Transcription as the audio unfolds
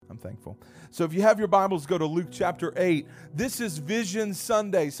thankful. So if you have your Bibles, go to Luke chapter 8. This is Vision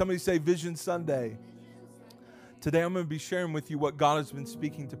Sunday. Somebody say Vision Sunday. Today I'm going to be sharing with you what God has been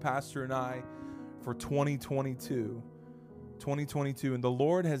speaking to Pastor and I for 2022. And the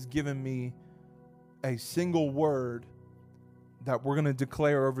Lord has given me a single word that we're going to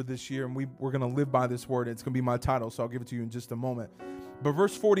declare over this year, and we're going to live by this word. It's going to be my title, so I'll give it to you in just a moment. But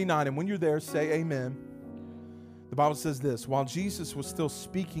verse 49, and when you're there, say amen. The Bible says this: while Jesus was still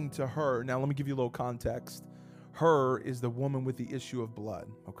speaking to her, now let me give you a little context. Her is the woman with the issue of blood,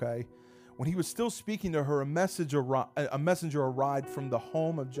 okay? When he was still speaking to her, a messenger arrived from the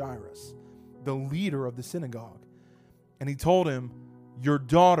home of Jairus, the leader of the synagogue. And he told him, "Your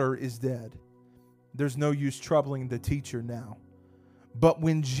daughter is dead. There's no use troubling the teacher now." But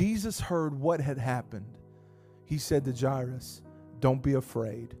when Jesus heard what had happened, he said to Jairus, "Don't be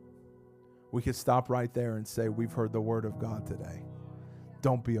afraid." We could stop right there and say, we've heard the word of God today.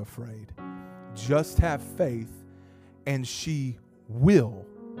 Don't be afraid. Just have faith, and she will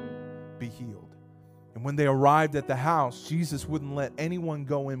be healed. And when they arrived at the house, Jesus wouldn't let anyone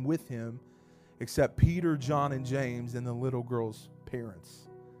go in with him except Peter, John, and James, and the little girl's parents.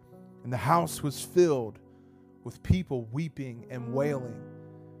 And the house was filled with people weeping and wailing.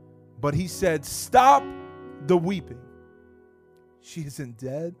 But he said, "Stop the weeping. She isn't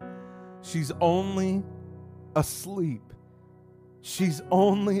dead. She's only asleep." She's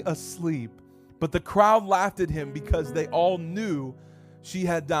only asleep. But the crowd laughed at him because they all knew she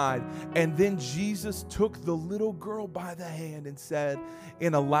had died. And then Jesus took the little girl by the hand and said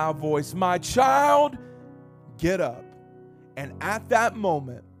in a loud voice, "My child, get up." And at that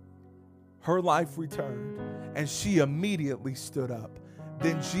moment, her life returned, and she immediately stood up.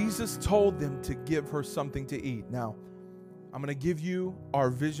 Then Jesus told them to give her something to eat. Now, I'm going to give you our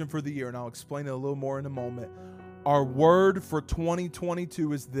vision for the year, and I'll explain it a little more in a moment. Our word for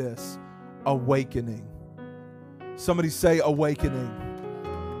 2022 is this: awakening. Somebody say awakening.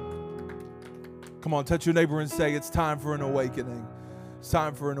 Come on, touch your neighbor and say, it's time for an awakening. It's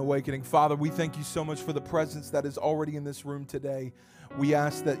time for an awakening. Father, we thank you so much for the presence that is already in this room today. We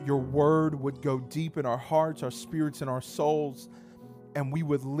ask that your word would go deep in our hearts, our spirits, and our souls, and we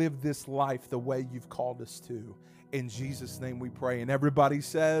would live this life the way you've called us to. In Jesus' name we pray. And everybody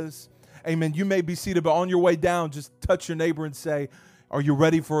says, amen. You may be seated, but on your way down, just touch your neighbor and say, are you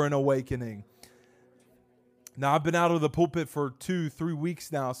ready for an awakening? Now, I've been out of the pulpit for 2-3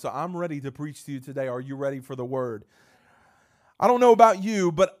 weeks now, so I'm ready to preach to you today. Are you ready for the word? I don't know about you,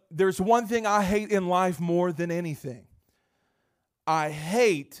 but there's one thing I hate in life more than anything. I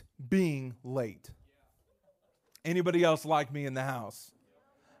hate being late. Anybody else like me in the house?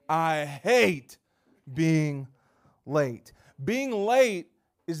 I hate being late. Being late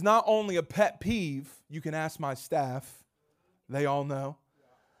is not only a pet peeve. You can ask my staff. They all know.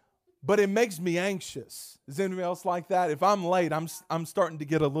 But it makes me anxious. Is anybody else like that? If I'm late, I'm starting to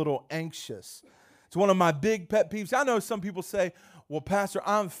get a little anxious. It's one of my big pet peeves. I know some people say, well, Pastor,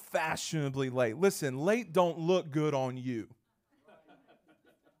 I'm fashionably late. Listen, late don't look good on you.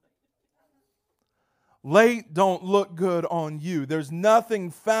 Late don't look good on you. There's nothing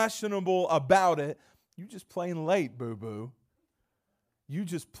fashionable about it. You just plain late, boo-boo. You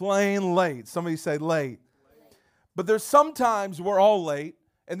just plain late. Somebody say late. But there's sometimes we're all late,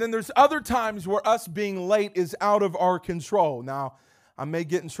 and then there's other times where us being late is out of our control. Now, I may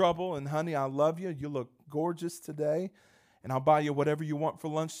get in trouble, and honey, I love you. You look gorgeous today, and I'll buy you whatever you want for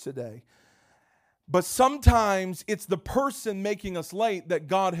lunch today. But sometimes it's the person making us late that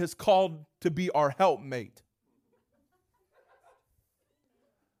God has called to be our helpmate.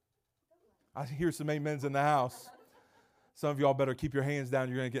 I hear some amens in the house. Some of y'all better keep your hands down.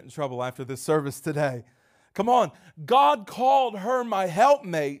 You're going to get in trouble after this service today. Come on. God called her my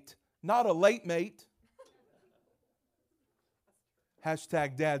helpmate, not a late mate.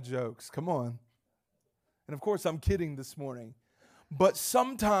 Hashtag dad jokes. Come on. And of course, I'm kidding this morning. But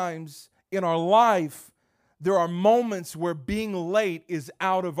sometimes in our life, there are moments where being late is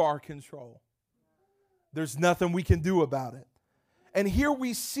out of our control. There's nothing we can do about it. And here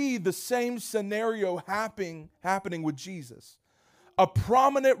we see the same scenario happening with Jesus. A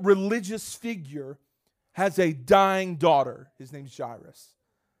prominent religious figure has a dying daughter. His name's Jairus.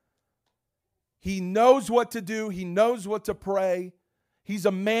 He knows what to do. He knows what to pray. He's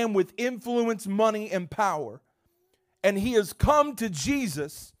a man with influence, money, and power. And he has come to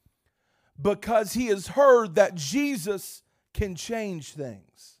Jesus because he has heard that Jesus can change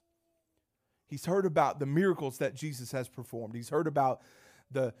things. He's heard about the miracles that Jesus has performed. He's heard about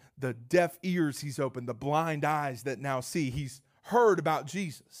the deaf ears he's opened, the blind eyes that now see. He's heard about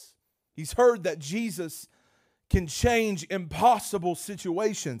Jesus. He's heard that Jesus can change impossible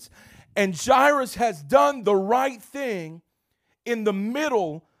situations. And Jairus has done the right thing in the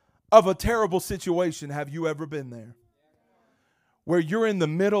middle of a terrible situation. Have you ever been there? Where you're in the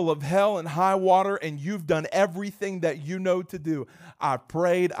middle of hell and high water and you've done everything that you know to do. I've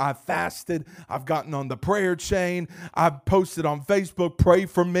prayed, I've fasted, I've gotten on the prayer chain, I've posted on Facebook, pray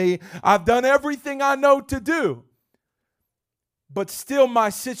for me. I've done everything I know to do. But still my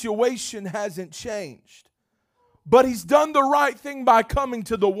situation hasn't changed. But he's done the right thing by coming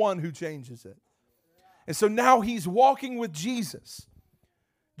to the one who changes it. And so now he's walking with Jesus.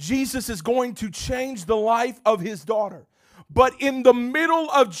 Jesus is going to change the life of his daughter. But in the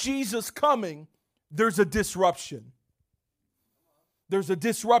middle of Jesus coming, there's a disruption. There's a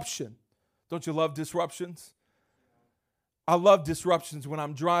disruption. Don't you love disruptions? I love disruptions when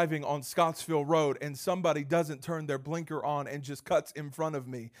I'm driving on Scottsville Road and somebody doesn't turn their blinker on and just cuts in front of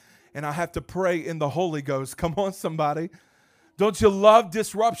me. And I have to pray in the Holy Ghost. Come on, somebody. Don't you love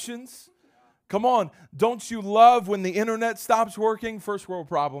disruptions? Come on. Don't you love when the internet stops working? First world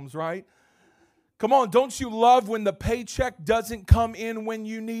problems, right? Come on, don't you love when the paycheck doesn't come in when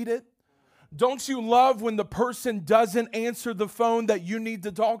you need it? Don't you love when the person doesn't answer the phone that you need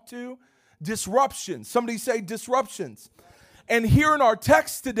to talk to? Disruptions. Somebody say disruptions. And here in our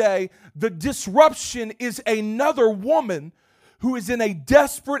text today, the disruption is another woman who is in a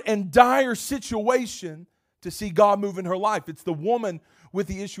desperate and dire situation to see God move in her life. It's the woman with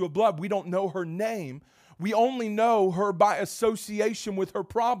the issue of blood. We don't know her name. We only know her by association with her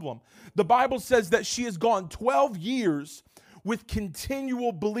problem. The Bible says that she has gone 12 years with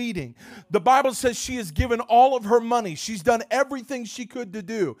continual bleeding. The Bible says she has given all of her money. She's done everything she could to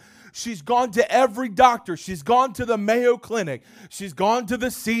do. She's gone to every doctor. She's gone to the Mayo Clinic. She's gone to the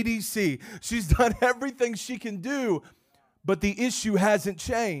CDC. She's done everything she can do, but the issue hasn't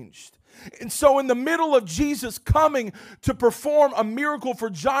changed. And so in the middle of Jesus coming to perform a miracle for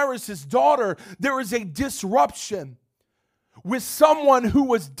Jairus' daughter, there is a disruption with someone who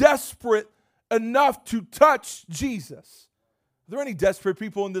was desperate enough to touch Jesus. Are there any desperate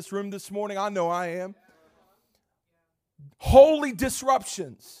people in this room this morning? I know I am. Holy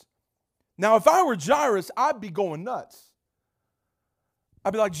disruptions. Now, if I were Jairus, I'd be going nuts.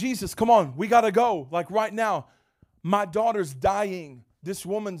 I'd be like, Jesus, come on, we got to go. Like right now, my daughter's dying. This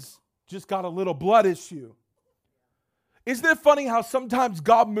woman's just got a little blood issue. Isn't it funny how sometimes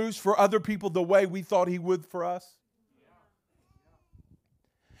God moves for other people the way we thought he would for us?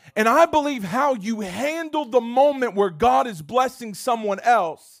 And I believe how you handle the moment where God is blessing someone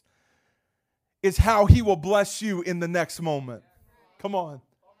else is how he will bless you in the next moment. Come on.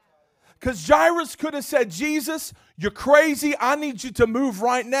 Because Jairus could have said, Jesus, you're crazy. I need you to move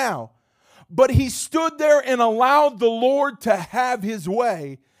right now. But he stood there and allowed the Lord to have his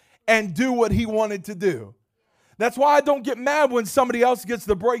way and do what he wanted to do. That's why I don't get mad when somebody else gets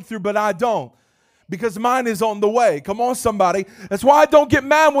the breakthrough, but I don't. Because mine is on the way. Come on, somebody. That's why I don't get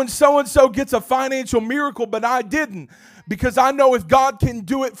mad when so-and-so gets a financial miracle, but I didn't. Because I know if God can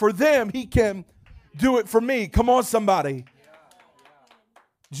do it for them, he can do it for me. Come on, somebody.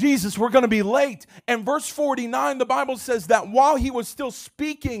 Jesus, we're going to be late. And verse 49, the Bible says that while he was still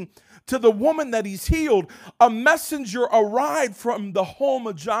speaking to the woman that he's healed, a messenger arrived from the home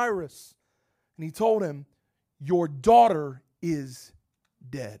of Jairus. And he told him, your daughter is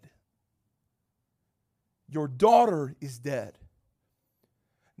dead. Your daughter is dead.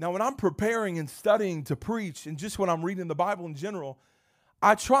 Now, when I'm preparing and studying to preach, and just when I'm reading the Bible in general,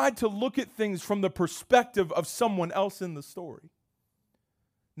 I try to look at things from the perspective of someone else in the story.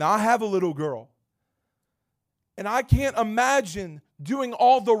 Now, I have a little girl, and I can't imagine doing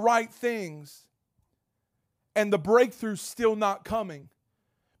all the right things and the breakthrough still not coming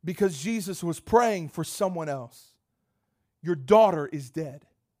because Jesus was praying for someone else. Your daughter is dead.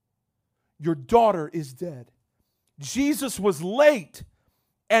 Your daughter is dead. Jesus was late,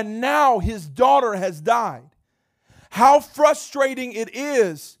 and now his daughter has died. How frustrating it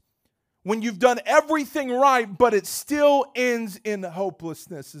is when you've done everything right, but it still ends in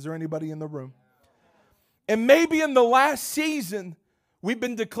hopelessness. Is there anybody in the room? And maybe in the last season, we've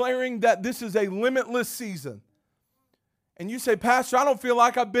been declaring that this is a limitless season. And you say, Pastor, I don't feel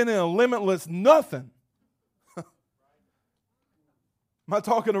like I've been in a limitless nothing. Am I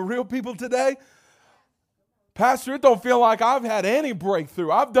talking to real people today? Pastor, it don't feel like I've had any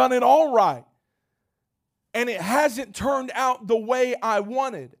breakthrough. I've done it all right. And it hasn't turned out the way I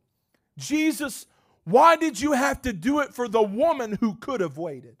wanted. Jesus, why did you have to do it for the woman who could have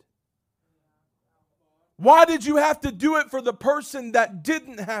waited? Why did you have to do it for the person that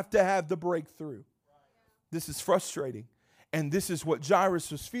didn't have to have the breakthrough? This is frustrating. And this is what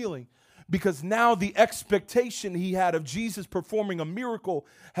Jairus was feeling. because now the expectation he had of Jesus performing a miracle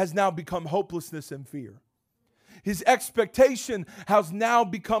has now become hopelessness and fear. His expectation has now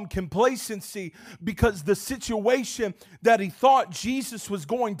become complacency because the situation that he thought Jesus was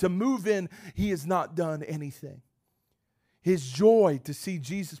going to move in, he has not done anything. His joy to see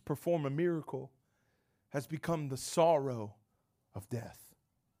Jesus perform a miracle has become the sorrow of death.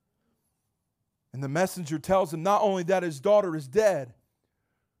 And the messenger tells him not only that his daughter is dead,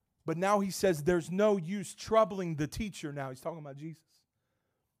 but now he says there's no use troubling the teacher now. He's talking about Jesus.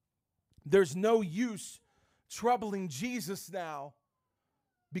 There's no use troubling Jesus now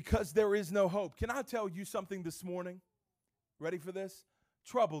because there is no hope. Can I tell you something this morning? Ready for this?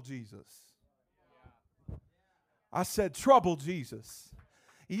 Trouble Jesus. I said trouble Jesus.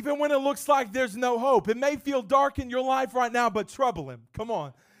 Even when it looks like there's no hope. It may feel dark in your life right now, but trouble him. Come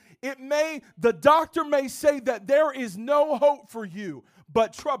on. The doctor may say that there is no hope for you,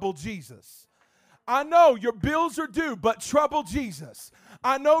 but trouble Jesus. I know your bills are due, but trouble Jesus.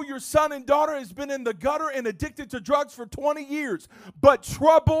 I know your son and daughter has been in the gutter and addicted to drugs for 20 years, but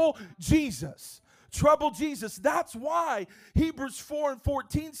trouble Jesus. Trouble Jesus. That's why Hebrews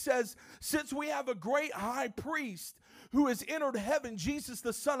 4:14 says, since we have a great high priest who has entered heaven, Jesus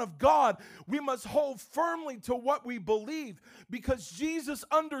the Son of God, we must hold firmly to what we believe because Jesus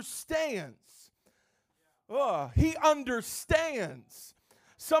understands. He understands.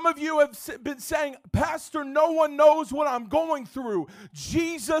 Some of you have been saying, Pastor, no one knows what I'm going through.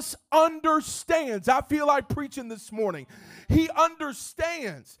 Jesus understands. I feel like preaching this morning. He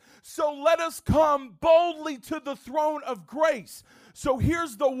understands. So let us come boldly to the throne of grace. So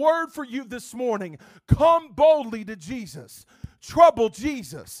here's the word for you this morning. Come boldly to Jesus. Trouble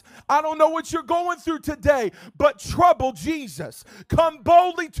Jesus. I don't know what you're going through today, but trouble Jesus. Come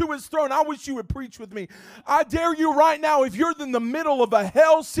boldly to his throne. I wish you would preach with me. I dare you right now, if you're in the middle of a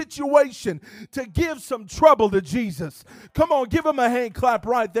hell situation, to give some trouble to Jesus. Come on, give him a hand clap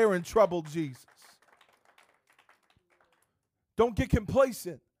right there and trouble Jesus. Don't get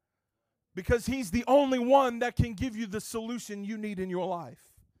complacent because he's the only one that can give you the solution you need in your life.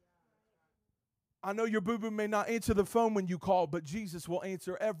 I know your boo-boo may not answer the phone when you call, but Jesus will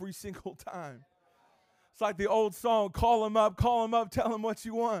answer every single time. It's like the old song, call him up, tell him what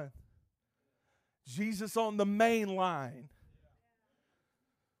you want. Jesus on the main line.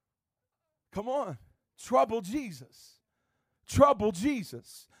 Come on. Trouble Jesus. Trouble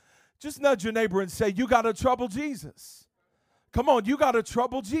Jesus. Just nudge your neighbor and say, you got to trouble Jesus. Come on, you got to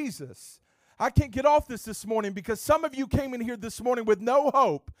trouble Jesus. I can't get off this morning because some of you came in here this morning with no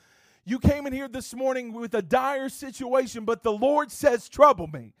hope. You came in here this morning with a dire situation, but the Lord says, trouble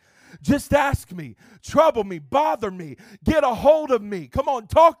me. Just ask me. Trouble me. Bother me. Get a hold of me. Come on,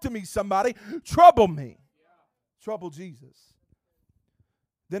 talk to me, somebody. Trouble me. Trouble Jesus.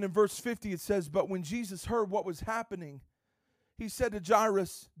 Then in verse 50 it says, but when Jesus heard what was happening, he said to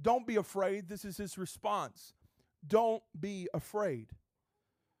Jairus, don't be afraid. This is his response. Don't be afraid.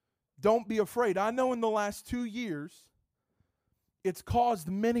 Don't be afraid. I know in the last 2 years, it's caused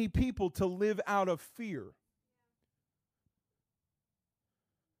many people to live out of fear.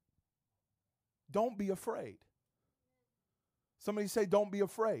 Don't be afraid. Somebody say, don't be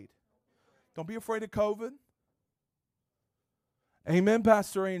afraid. Don't be afraid of COVID. Amen,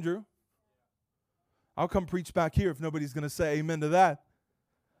 Pastor Andrew. I'll come preach back here if nobody's going to say amen to that.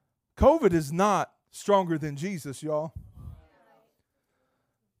 COVID is not stronger than Jesus, y'all.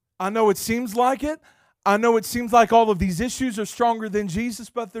 I know it seems like it. I know it seems like all of these issues are stronger than Jesus,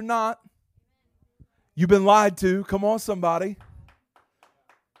 but they're not. You've been lied to. Come on, somebody.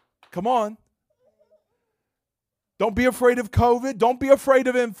 Come on. Don't be afraid of COVID. Don't be afraid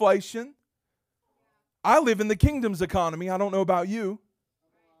of inflation. I live in the kingdom's economy. I don't know about you.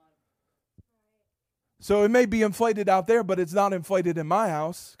 So it may be inflated out there, but it's not inflated in my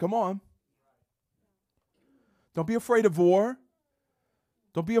house. Come on. Don't be afraid of war.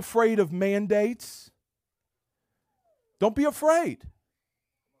 Don't be afraid of mandates. Don't be afraid.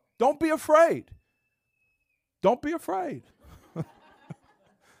 Don't be afraid. Don't be afraid.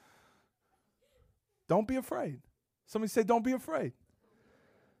 Don't be afraid. Somebody say, don't be afraid.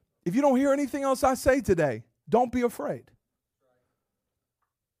 If you don't hear anything else I say today, don't be afraid.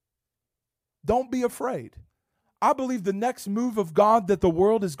 Don't be afraid. I believe the next move of God that the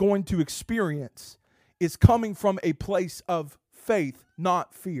world is going to experience is coming from a place of faith,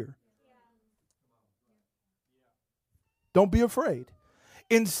 not fear. Don't be afraid.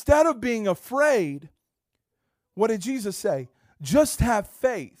 Instead of being afraid, what did Jesus say? Just have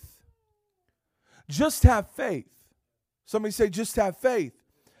faith. Just have faith. Somebody say, just have faith.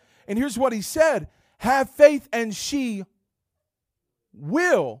 And here's what he said. Have faith and she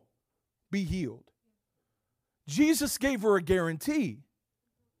will be healed. Jesus gave her a guarantee.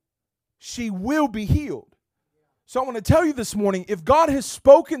 She will be healed. So I want to tell you this morning, if God has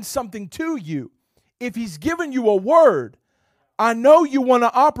spoken something to you, if He's given you a word, I know you want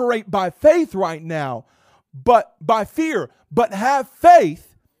to operate by faith right now, but by fear, but have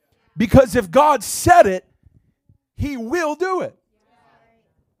faith, because if God said it, He will do it.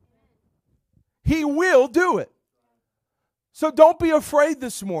 He will do it. So don't be afraid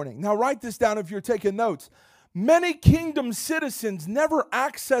this morning. Now write this down if you're taking notes. Many kingdom citizens never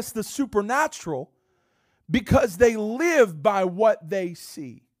access the supernatural because they live by what they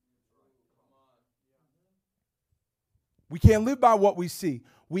see. We can't live by what we see.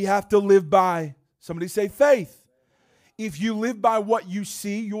 We have to live by, somebody say, faith. If you live by what you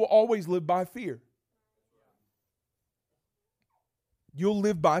see, you'll always live by fear. You'll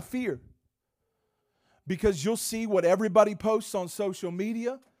live by fear. Because you'll see what everybody posts on social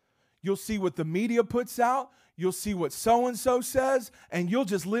media. You'll see what the media puts out. You'll see what so-and-so says. And you'll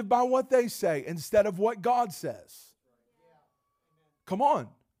just live by what they say instead of what God says. Come on.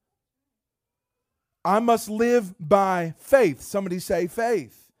 I must live by faith. Somebody say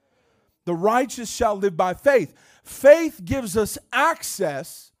faith. The righteous shall live by faith. Faith gives us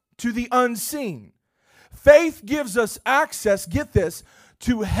access to the unseen. Faith gives us access, get this,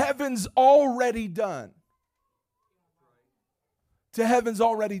 to heaven's already done. To heaven's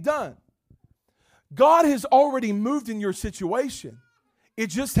already done. God has already moved in your situation. It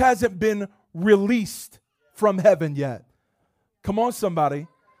just hasn't been released from heaven yet. Come on, somebody.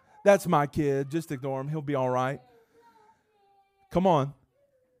 That's my kid. Just ignore him. He'll be all right. Come on.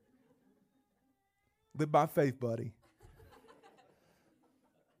 Live by faith, buddy.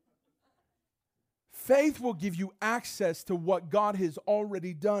 Faith will give you access to what God has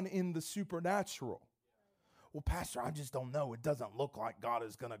already done in the supernatural. Well, Pastor, I just don't know. It doesn't look like God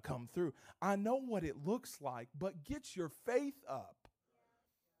is going to come through. I know what it looks like, but get your faith up.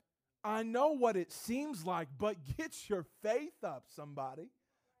 I know what it seems like, but get your faith up, somebody.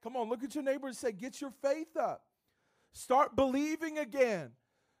 Come on, look at your neighbor and say, get your faith up. Start believing again.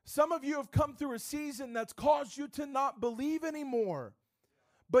 Some of you have come through a season that's caused you to not believe anymore.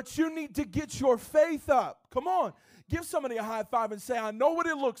 But you need to get your faith up. Come on. Give somebody a high five and say, I know what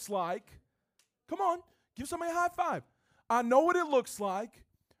it looks like. Come on. Give somebody a high five. I know what it looks like,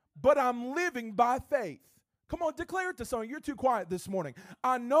 but I'm living by faith. Come on, declare it to someone. You're too quiet this morning.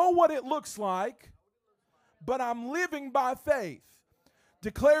 I know what it looks like, but I'm living by faith.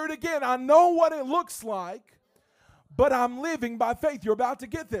 Declare it again. I know what it looks like, but I'm living by faith. You're about to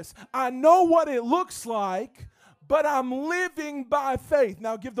get this. I know what it looks like, but I'm living by faith.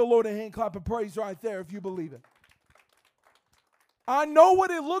 Now give the Lord a hand clap of praise right there if you believe it. I know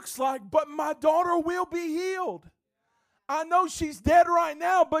what it looks like, but my daughter will be healed. I know she's dead right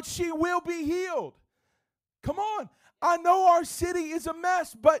now, but she will be healed. Come on. I know our city is a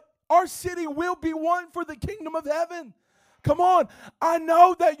mess, but our city will be won for the kingdom of heaven. Come on. I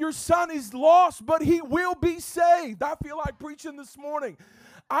know that your son is lost, but he will be saved. I feel like preaching this morning.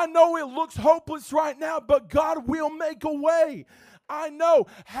 I know it looks hopeless right now, but God will make a way. I know.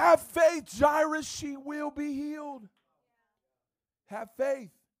 Have faith, Jairus. She will be healed. Have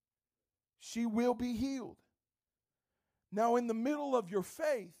faith. She will be healed. Now, in the middle of your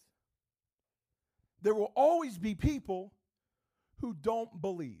faith, there will always be people who don't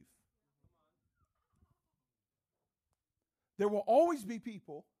believe. There will always be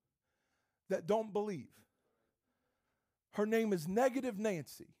people that don't believe. Her name is Negative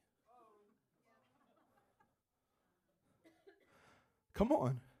Nancy. Come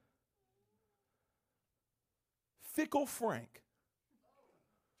on. Fickle Frank.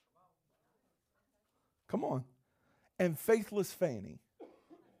 Come on. And Faithless Fanny.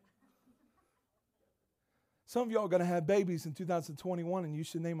 Some of y'all are going to have babies in 2021 and you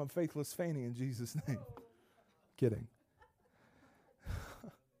should name them Faithless Fanny in Jesus' name. Kidding.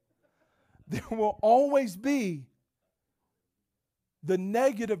 There will always be the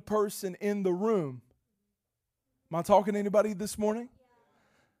negative person in the room. Am I talking to anybody this morning?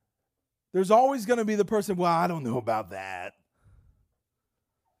 There's always going to be the person, well, I don't know about that.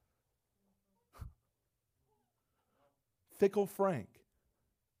 Fickle Frank.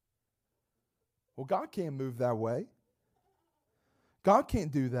 Well, God can't move that way. God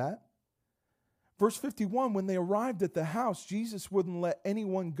can't do that. Verse 51, when they arrived at the house, Jesus wouldn't let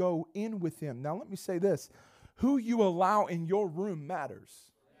anyone go in with him. Now, let me say this. Who you allow in your room matters.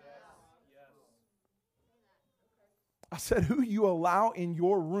 I said, who you allow in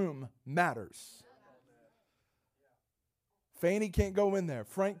your room matters. Fanny can't go in there.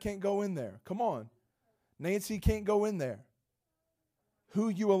 Frank can't go in there. Come on. Nancy can't go in there. who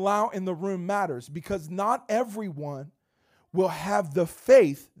you allow in the room matters, because not everyone will have the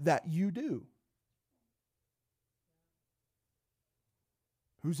faith that you do.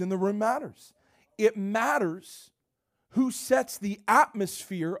 Who's in the room matters. It matters who sets the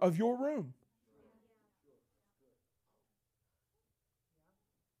atmosphere of your room.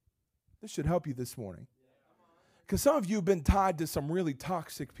 This should help you this morning. Because some of you have been tied to some really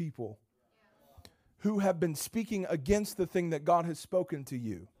toxic people who have been speaking against the thing that God has spoken to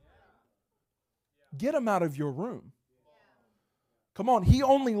you. Get them out of your room. Come on, He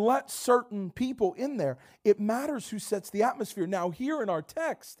only lets certain people in there. It matters who sets the atmosphere. Now, here in our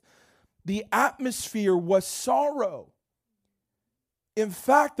text, the atmosphere was sorrow. In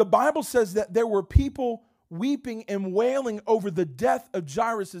fact, the Bible says that there were people weeping and wailing over the death of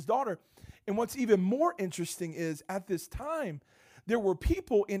Jairus' daughter. And what's even more interesting is, at this time, there were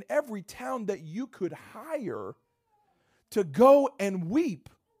people in every town that you could hire to go and weep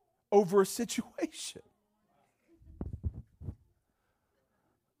over a situation.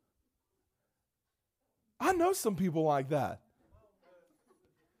 I know some people like that.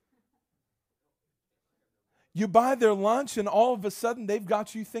 You buy their lunch and all of a sudden they've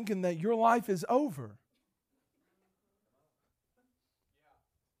got you thinking that your life is over.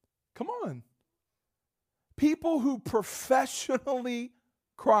 Come on. People who professionally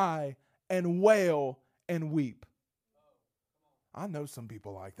cry and wail and weep. I know some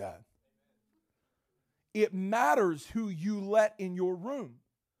people like that. It matters who you let in your room.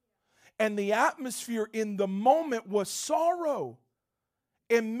 And the atmosphere in the moment was sorrow.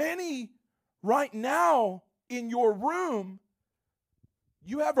 And many right now in your room,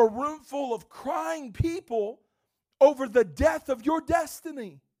 you have a room full of crying people over the death of your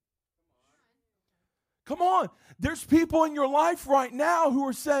destiny. Come on. There's people in your life right now who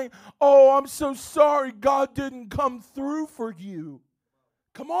are saying, "Oh, I'm so sorry God didn't come through for you."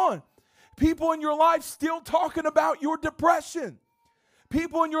 Come on. People in your life still talking about your depression.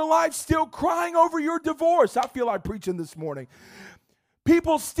 People in your life still crying over your divorce. I feel like preaching this morning.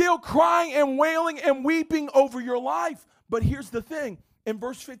 People still crying and wailing and weeping over your life. But here's the thing. In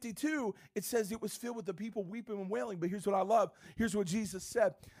verse 52, it says it was filled with the people weeping and wailing. But here's what I love. Here's what Jesus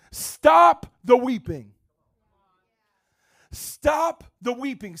said. Stop the weeping. Stop the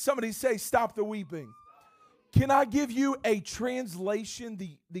weeping. Somebody say, stop the weeping. Can I give you a translation,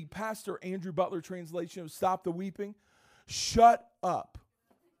 the Pastor Andrew Butler translation of stop the weeping? Shut up.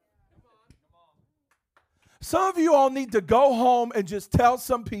 Some of you all need to go home and just tell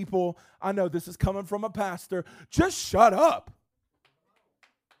some people, I know this is coming from a pastor, just shut up.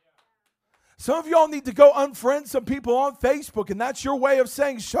 Some of y'all need to go unfriend some people on Facebook, and that's your way of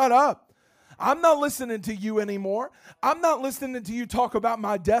saying shut up. I'm not listening to you anymore. I'm not listening to you talk about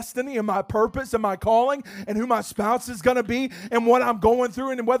my destiny and my purpose and my calling and who my spouse is going to be and what I'm going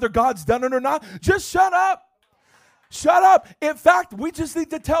through and whether God's done it or not. Just shut up. Shut up. In fact, we just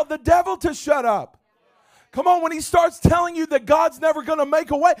need to tell the devil to shut up. Come on, when he starts telling you that God's never going to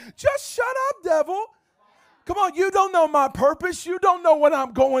make a way, just shut up, devil. Come on, you don't know my purpose. You don't know what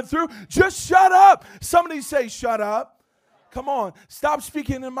I'm going through. Just shut up. Somebody say, shut up. Come on, stop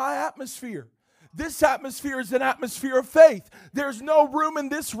speaking in my atmosphere. This atmosphere is an atmosphere of faith. There's no room in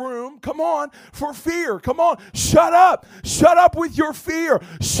this room, come on, for fear. Come on, shut up. Shut up with your fear.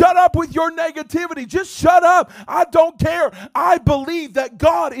 Shut up with your negativity. Just shut up. I don't care. I believe that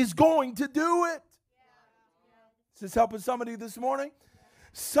God is going to do it. Is this helping somebody this morning?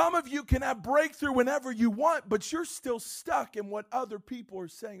 Some of you can have breakthrough whenever you want, but you're still stuck in what other people are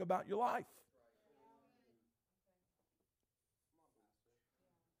saying about your life.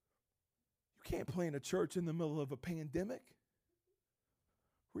 You can't plant a church in the middle of a pandemic.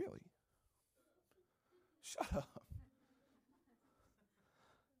 Really? Shut up.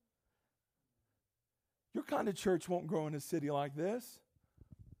 Your kind of church won't grow in a city like this.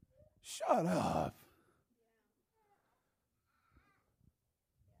 Shut up.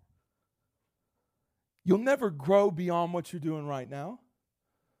 You'll never grow beyond what you're doing right now.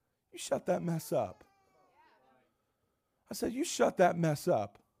 You shut that mess up. I said, you shut that mess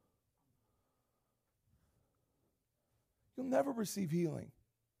up. You'll never receive healing.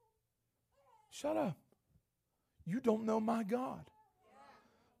 Shut up. You don't know my God.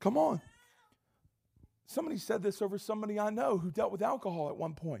 Come on. Somebody said this over somebody I know who dealt with alcohol at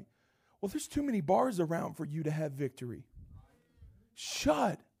one point. Well, there's too many bars around for you to have victory.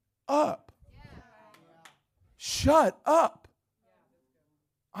 Shut up. Shut up.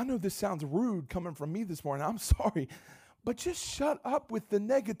 I know this sounds rude coming from me this morning. I'm sorry. But just shut up with the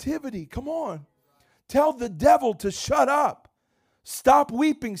negativity. Come on. Tell the devil to shut up. Stop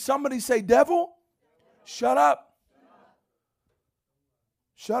weeping. Somebody say, devil, shut up.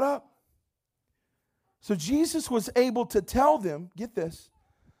 Shut up. So Jesus was able to tell them, get this,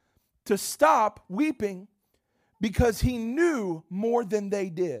 to stop weeping because he knew more than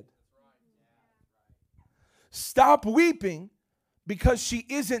they did. Stop weeping because she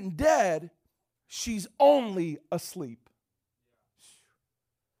isn't dead, she's only asleep.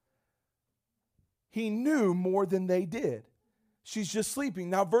 He knew more than they did. She's just sleeping.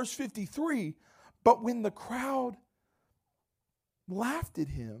 Now, verse 53, but when the crowd laughed at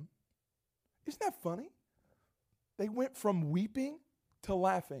him, isn't that funny? They went from weeping to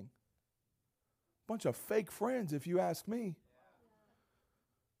laughing. Bunch of fake friends, if you ask me.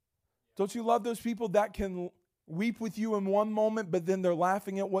 Don't you love those people that can weep with you in one moment, but then they're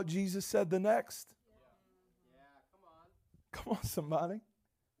laughing at what Jesus said the next? Come on, somebody.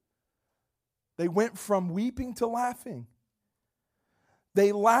 They went from weeping to laughing.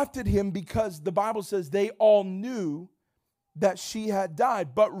 They laughed at him because the Bible says they all knew that she had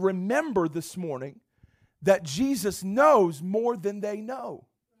died. But remember this morning that Jesus knows more than they know.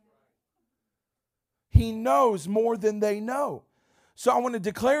 He knows more than they know. So I want to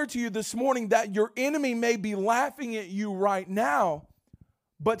declare to you this morning that your enemy may be laughing at you right now,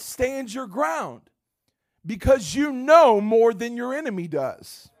 but stand your ground because you know more than your enemy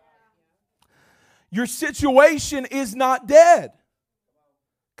does. Your situation is not dead.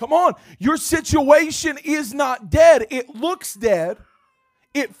 Come on. Your situation is not dead. It looks dead.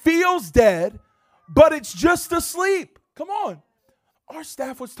 It feels dead, but it's just asleep. Come on. Our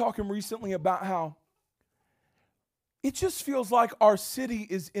staff was talking recently about how it just feels like our city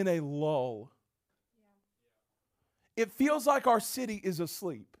is in a lull. It feels like our city is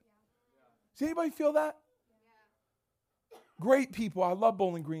asleep. Does anybody feel that? Great people. I love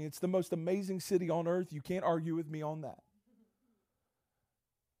Bowling Green. It's the most amazing city on earth. You can't argue with me on that.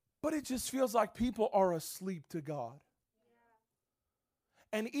 But it just feels like people are asleep to God.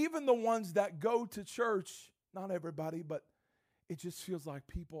 And even the ones that go to church, not everybody, but it just feels like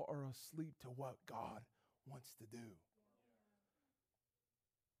people are asleep to what God wants to do.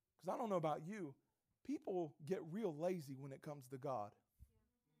 Because I don't know about you, people get real lazy when it comes to God.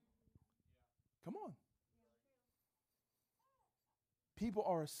 Come on. People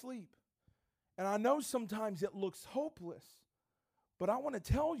are asleep. And I know sometimes it looks hopeless, but I want to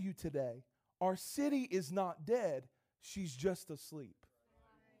tell you today, our city is not dead, she's just asleep.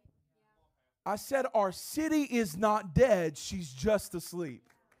 I said our city is not dead, she's just asleep.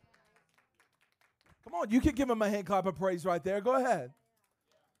 Come on, you can give him a hand clap of praise right there. Go ahead.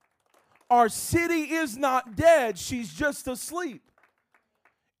 Our city is not dead, she's just asleep.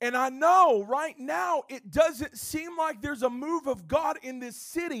 And I know right now it doesn't seem like there's a move of God in this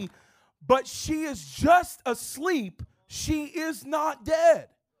city, but she is just asleep. She is not dead.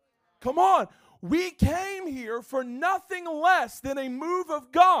 Come on. We came here for nothing less than a move of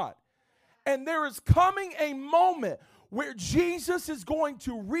God. And there is coming a moment where Jesus is going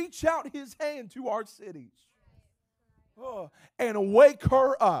to reach out his hand to our cities and wake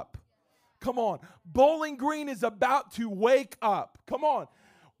her up. Come on. Bowling Green is about to wake up. Come on.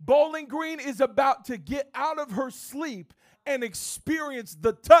 Bowling Green is about to get out of her sleep and experience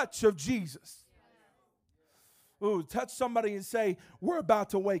the touch of Jesus. Ooh, touch somebody and say, we're about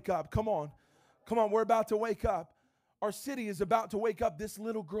to wake up. Come on. Come on, we're about to wake up. Our city is about to wake up. This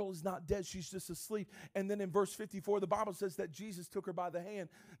little girl is not dead. She's just asleep. And then in verse 54, the Bible says that Jesus took her by the hand.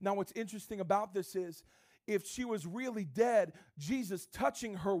 Now, what's interesting about this is if she was really dead, Jesus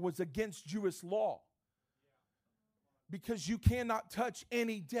touching her was against Jewish law. Because you cannot touch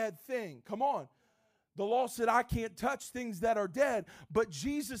any dead thing. Come on. The law said I can't touch things that are dead, but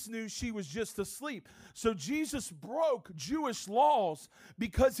Jesus knew she was just asleep. So Jesus broke Jewish laws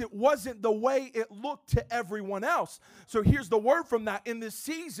because it wasn't the way it looked to everyone else. So here's the word from that. In this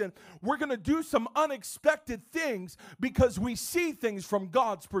season, we're going to do some unexpected things because we see things from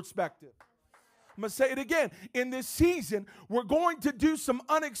God's perspective. I'm going to say it again. In this season, we're going to do some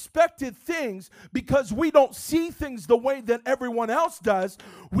unexpected things because we don't see things the way that everyone else does.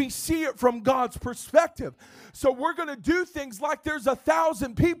 We see it from God's perspective. So we're going to do things like there's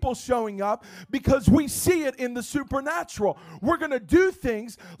 1,000 people showing up because we see it in the supernatural. We're going to do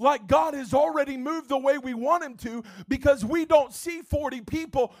things like God has already moved the way we want him to because we don't see 40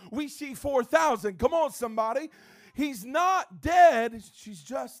 people. We see 4,000. Come on, somebody. He's not dead. She's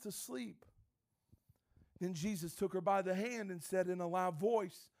just asleep. Then Jesus took her by the hand and said in a loud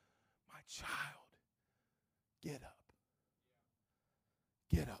voice, my child, get up.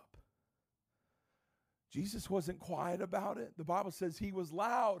 Get up. Jesus wasn't quiet about it. The Bible says he was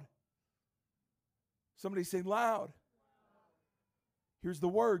loud. Somebody say loud. Here's the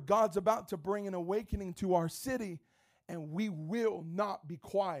word. God's about to bring an awakening to our city, and we will not be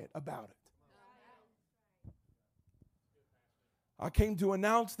quiet about it. I came to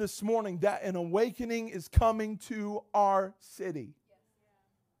announce this morning that an awakening is coming to our city.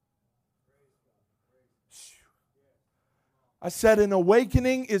 I said an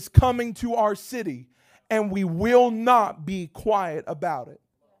awakening is coming to our city, and we will not be quiet about it.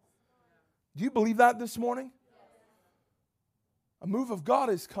 Do you believe that this morning? A move of God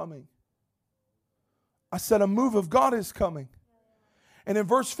is coming. I said a move of God is coming. And in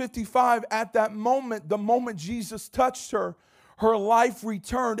verse 55, at that moment, the moment Jesus touched her, her life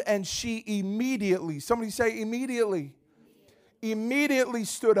returned, and she immediately, somebody say immediately, immediately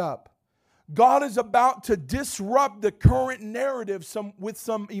stood up. God is about to disrupt the current narrative with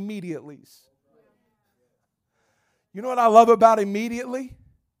some immediatelys. You know what I love about immediately?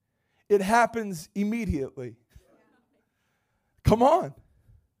 It happens immediately. Come on.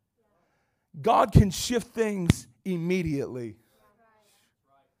 God can shift things immediately.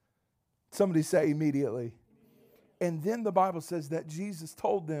 Somebody say immediately. And then the Bible says that Jesus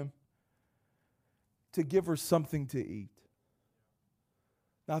told them to give her something to eat.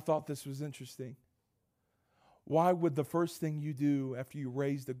 Now, I thought this was interesting. Why would the first thing you do after you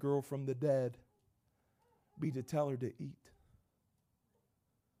raised a girl from the dead be to tell her to eat?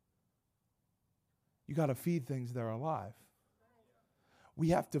 You got to feed things that are alive. We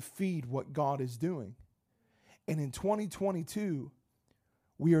have to feed what God is doing. And in 2022,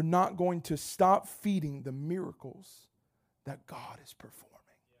 we are not going to stop feeding the miracles that God is performing.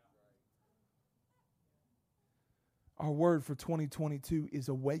 Our word for 2022 is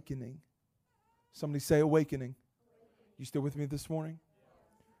awakening. Somebody say awakening. You still with me this morning?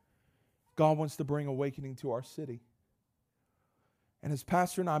 God wants to bring awakening to our city. And as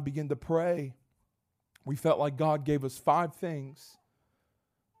Pastor and I began to pray, we felt like God gave us 5 things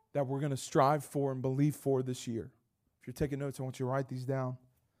that we're going to strive for and believe for this year. If you're taking notes, I want you to write these down.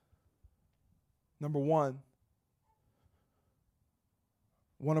 Number 1,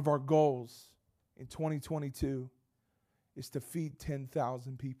 one of our goals in 2022 is to feed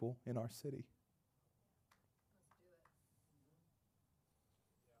 10,000 people in our city.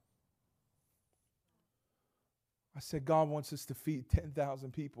 I said God wants us to feed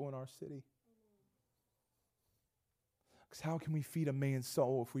 10,000 people in our city. Because how can we feed a man's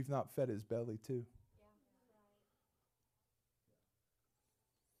soul if we've not fed his belly too?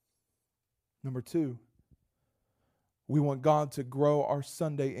 Number 2, we want God to grow our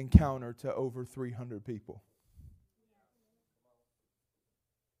Sunday encounter to over 300 people.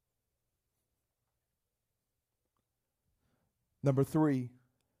 Number 3,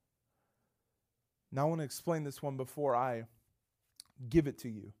 now I want to explain this one before I give it to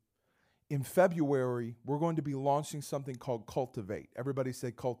you. In February, we're going to be launching something called Cultivate. Everybody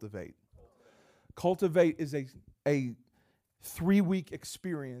say Cultivate. Cultivate is a 3-week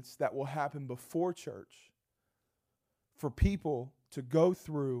experience that will happen before church for people to go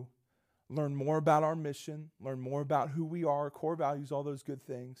through, learn more about our mission, learn more about who we are, core values, all those good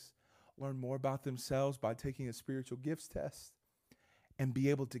things, learn more about themselves by taking a spiritual gifts test, and be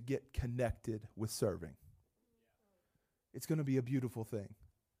able to get connected with serving. It's going to be a beautiful thing.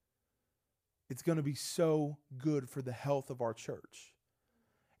 It's going to be so good for the health of our church.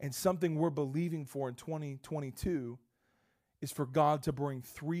 And something we're believing for in 2022 is for God to bring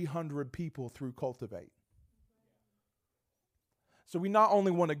 300 people through Cultivate. So we not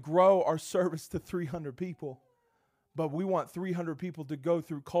only want to grow our service to 300 people, but we want 300 people to go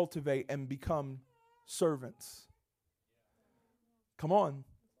through Cultivate and become servants. Come on.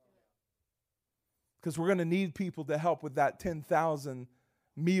 Because we're going to need people to help with that 10,000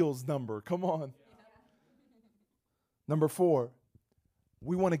 meals number. Come on. Number 4,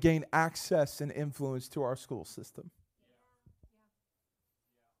 we want to gain access and influence to our school system.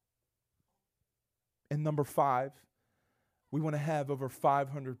 And number 5, we want to have over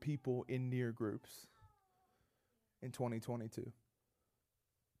 500 people in near groups in 2022.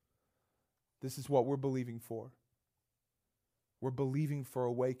 This is what we're believing for. We're believing for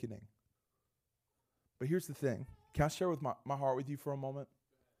awakening. But here's the thing. Can I share with my heart with you for a moment?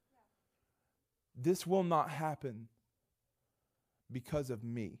 This will not happen because of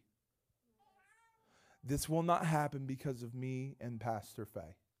me. This will not happen because of me and Pastor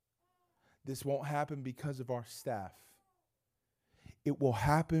Faye. This won't happen because of our staff. It will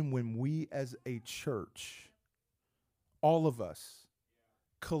happen when we as a church, all of us,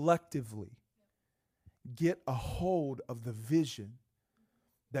 collectively, get a hold of the vision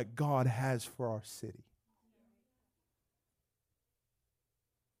that God has for our city.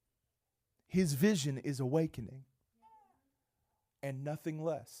 His vision is awakening and nothing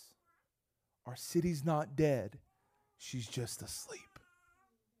less. Our city's not dead. she's just asleep.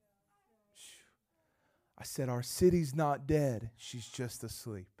 I said, our city's not dead. She's just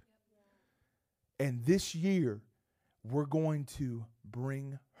asleep. And this year, we're going to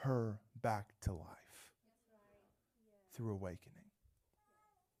bring her back to life through awakening.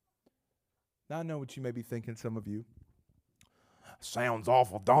 Now, I know what you may be thinking, some of you. Sounds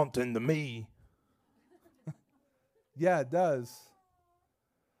awful daunting to me. Yeah, it does.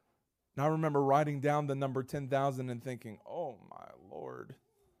 Now, I remember writing down the number 10,000 and thinking, oh my Lord,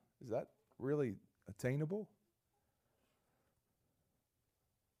 is that really attainable?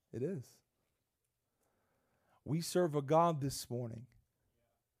 It is. We serve a God this morning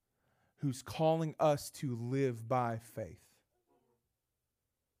who's calling us to live by faith.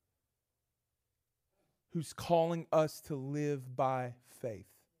 Who's calling us to live by faith.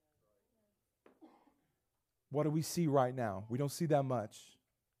 What do we see right now? We don't see that much.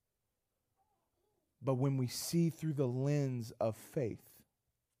 But when we see through the lens of faith,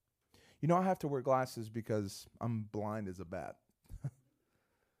 you know, I have to wear glasses because I'm blind as a bat.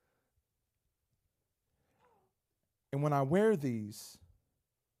 And when I wear these,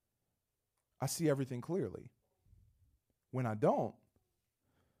 I see everything clearly. When I don't,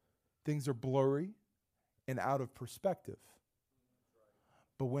 things are blurry and out of perspective.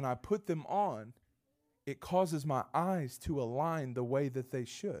 But when I put them on, it causes my eyes to align the way that they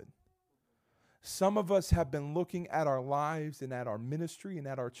should. Some of us have been looking at our lives and at our ministry and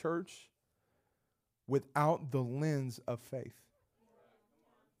at our church without the lens of faith.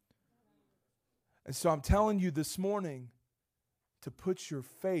 And so I'm telling you this morning to put your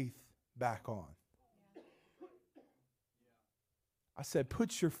faith back on. I said,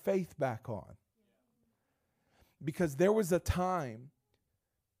 put your faith back on. Because there was a time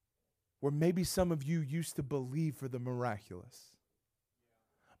where maybe some of you used to believe for the miraculous,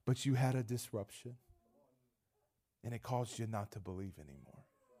 but you had a disruption, and it caused you not to believe anymore.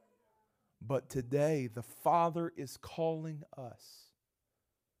 But today, the Father is calling us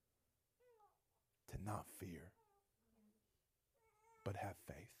to not fear, but have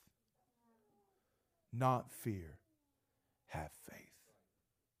faith. Not fear, have faith.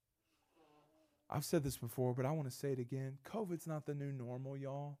 I've said this before, but I want to say it again. COVID's not the new normal,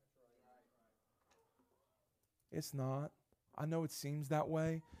 y'all. It's not. I know it seems that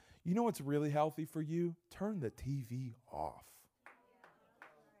way. You know what's really healthy for you? Turn the TV off.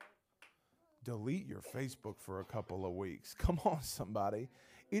 Delete your Facebook for a couple of weeks. Come on, somebody.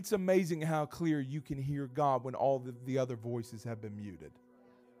 It's amazing how clear you can hear God when all the other voices have been muted.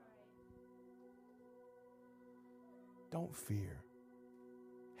 Don't fear.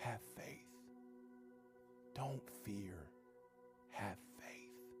 Have faith. Don't fear. Have faith.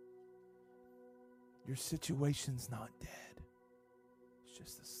 Your situation's not dead. It's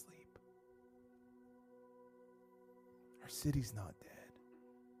just asleep. Our city's not dead.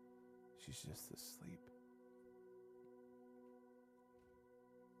 She's just asleep.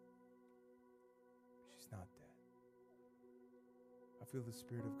 She's not dead. I feel the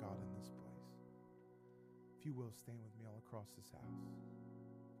Spirit of God in this place. If you will, stand with me all across this house.